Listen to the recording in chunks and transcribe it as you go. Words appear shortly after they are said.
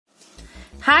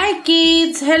Hi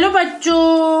kids, hello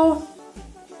बच्चों.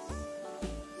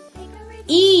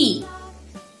 E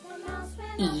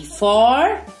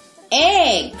for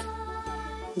egg,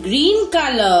 green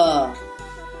color.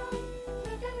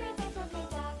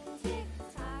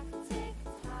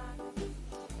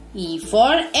 E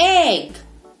for egg,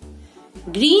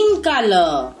 green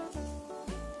color.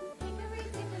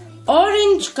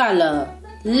 Orange color.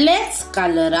 Let's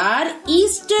color our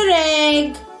Easter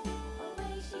egg.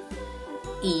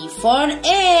 E for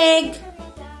egg,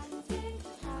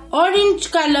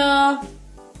 orange color.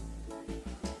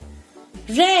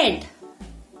 Red.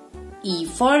 E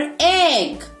for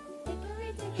egg,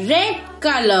 red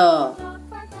color.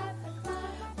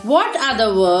 What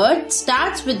other word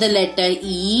starts with the letter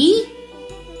E?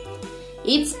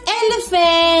 It's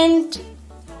elephant.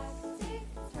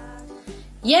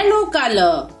 Yellow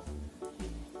color.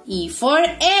 E for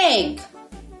egg,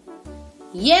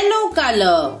 yellow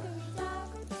color.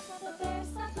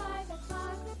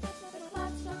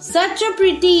 Such a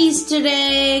pretty Easter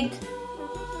egg.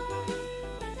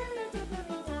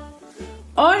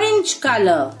 Orange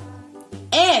color.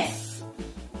 F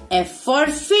for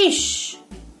fish,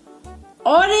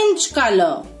 orange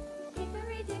color.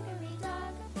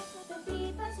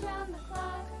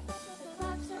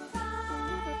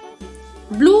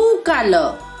 Blue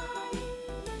color.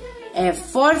 F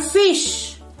for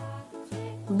fish,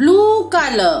 blue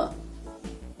color.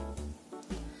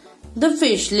 The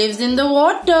fish lives in the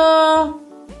water.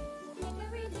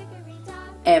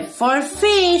 F for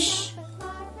fish,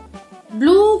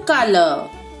 blue color.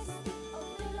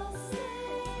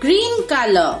 Green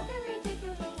color.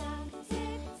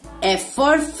 F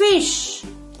for fish,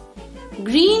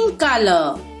 green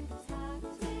color.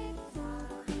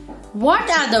 What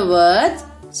other words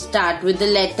start with the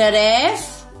letter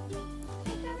F?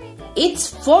 It's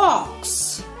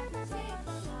fox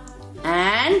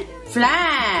and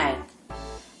flag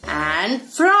and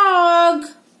frog.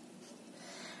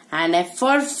 And F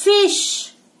for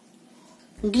fish,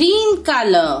 green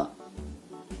color.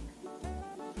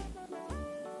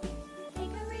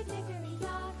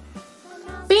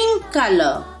 Pink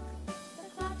color.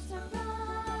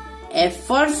 F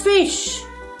for fish,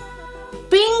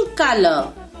 pink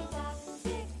color.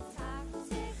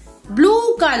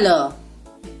 Blue color.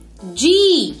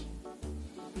 G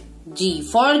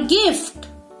for gift,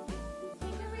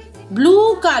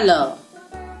 blue color.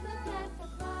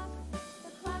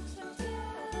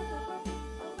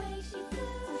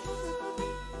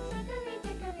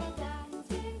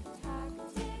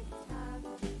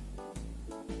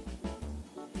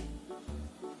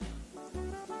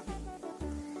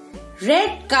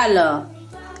 Red color.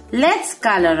 Let's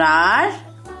color our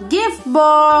gift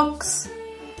box.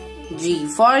 G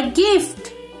for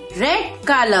gift, red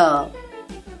color.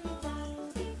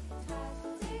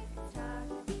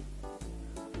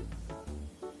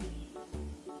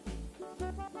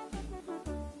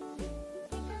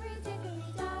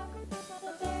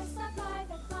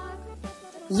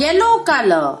 Yellow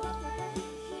color.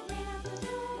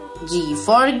 G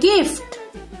for gift,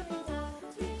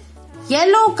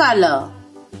 yellow color.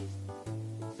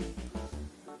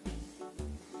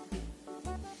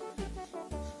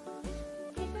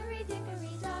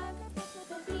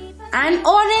 And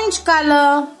orange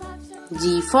color.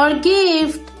 G for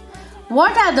gift.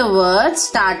 What other words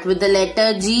start with the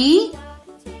letter G?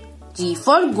 G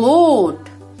for goat,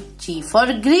 G for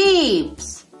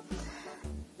grapes,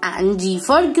 and G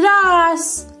for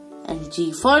grass, and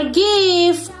G for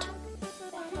gift.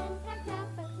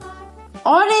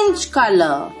 Orange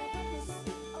color.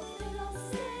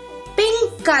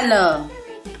 Pink color.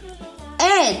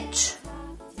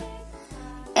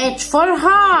 H for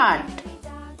heart,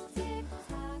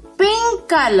 pink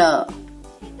color.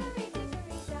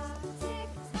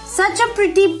 Such a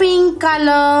pretty pink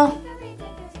color.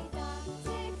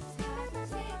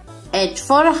 H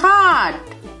for heart,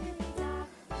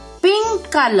 pink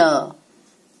color.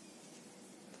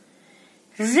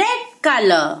 Red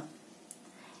color.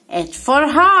 H for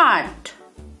heart,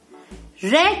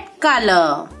 red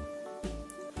color.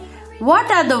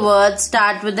 What other words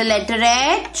start with the letter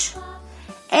H?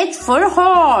 H for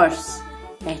horse,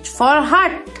 H for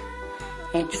hut,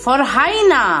 H for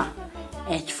hyena,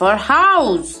 H for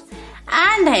house,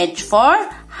 and H for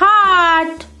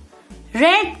heart,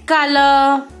 red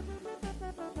color.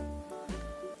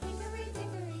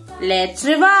 Let's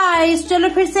revise. चलो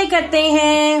फिर से करते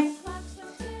हैं.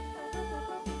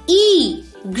 E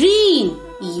green,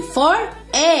 E for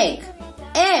egg.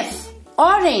 F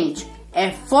orange,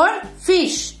 F for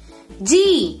fish.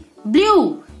 G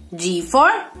blue, G for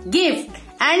gift.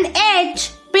 And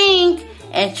H pink,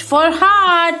 H for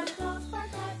heart.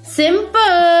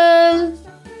 Simple.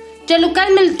 चलो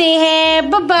कल मिलते हैं,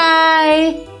 bye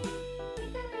bye.